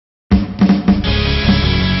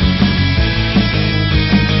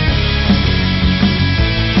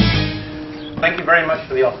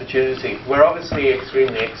for the opportunity. We're obviously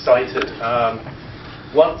extremely excited.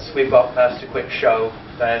 Once we've got past a quick show,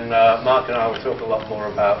 then Mark and I will talk a lot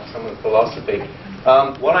more about some of the philosophy.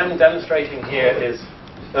 What I'm demonstrating here is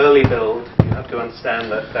early build. You have to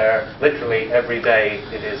understand that literally every day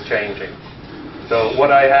it is changing. So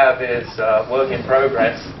what I have is work in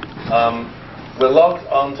progress. We're logged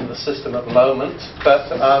onto the system at the moment,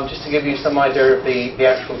 but just to give you some idea of the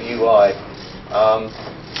actual UI.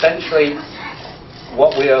 Essentially,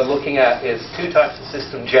 what we are looking at is two types of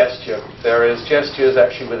system gesture. There is gestures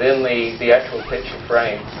actually within the actual picture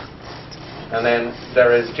frame. And then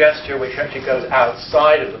there is gesture which actually goes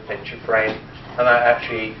outside of the picture frame, and that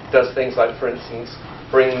actually does things like, for instance,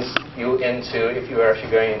 brings you into, if you are actually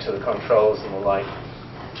going into the controls and the like.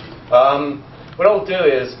 What I'll do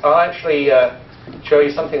is I'll actually show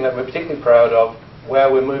you something that we're particularly proud of, where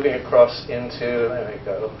we're moving across into, there we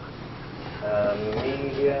go,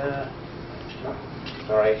 media.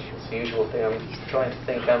 Sorry, it's the usual thing. I'm trying to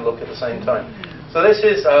think and look at the same time. So this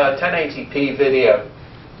is 1080p video.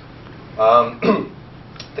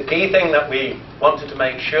 The key thing that we wanted to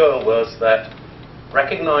make sure was that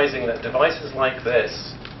recognizing that devices like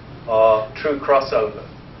this are true crossover.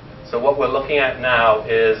 So what we're looking at now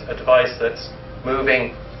is a device that's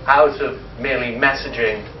moving out of merely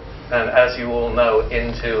messaging and, as you all know,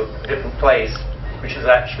 into a different place, which is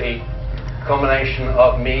actually a combination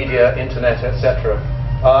of media, internet, etc.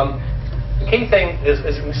 The key thing is,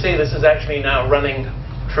 as you can see, this is actually now running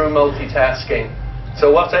true multitasking.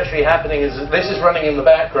 So what's actually happening is this is running in the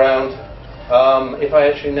background. If I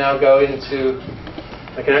actually now go into,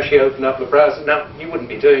 I can actually open up the browser. Now, you wouldn't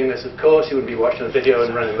be doing this, of course. You wouldn't be watching a video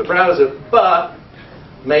and running the browser, but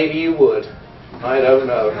maybe you would. I don't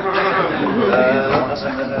know.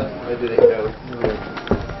 Where did it go?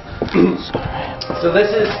 So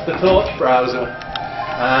this is the Torch browser,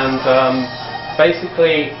 and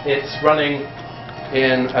basically it's running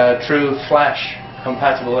in a true Flash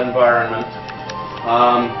compatible environment.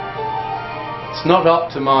 It's not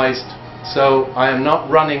optimized, so I am not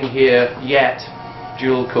running here yet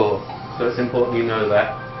dual core, so it's important you know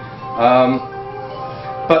that.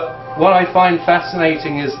 But what I find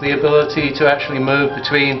fascinating is the ability to actually move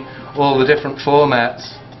between all the different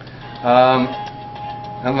formats.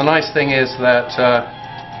 And the nice thing is that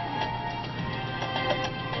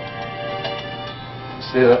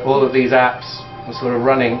see that all of these apps are sort of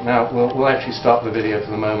running. Now we'll actually stop the video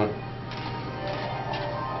for the moment.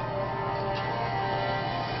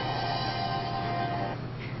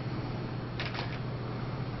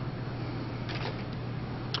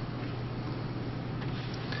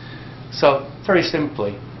 So, very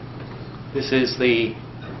simply, this is the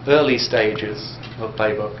early stages of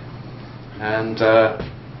PlayBook, and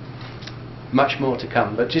much more to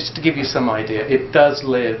come. But just to give you some idea, it does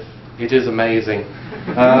live. It is amazing.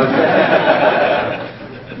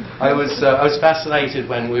 I was fascinated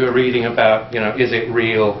when we were reading about, is it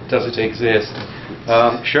real? Does it exist?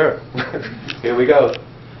 Sure. Here we go.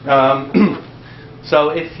 So,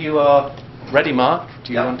 if you are ready, Mark,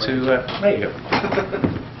 do you want to? There you go.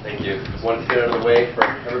 Thank you. Just wanted to get out of the way for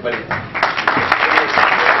everybody.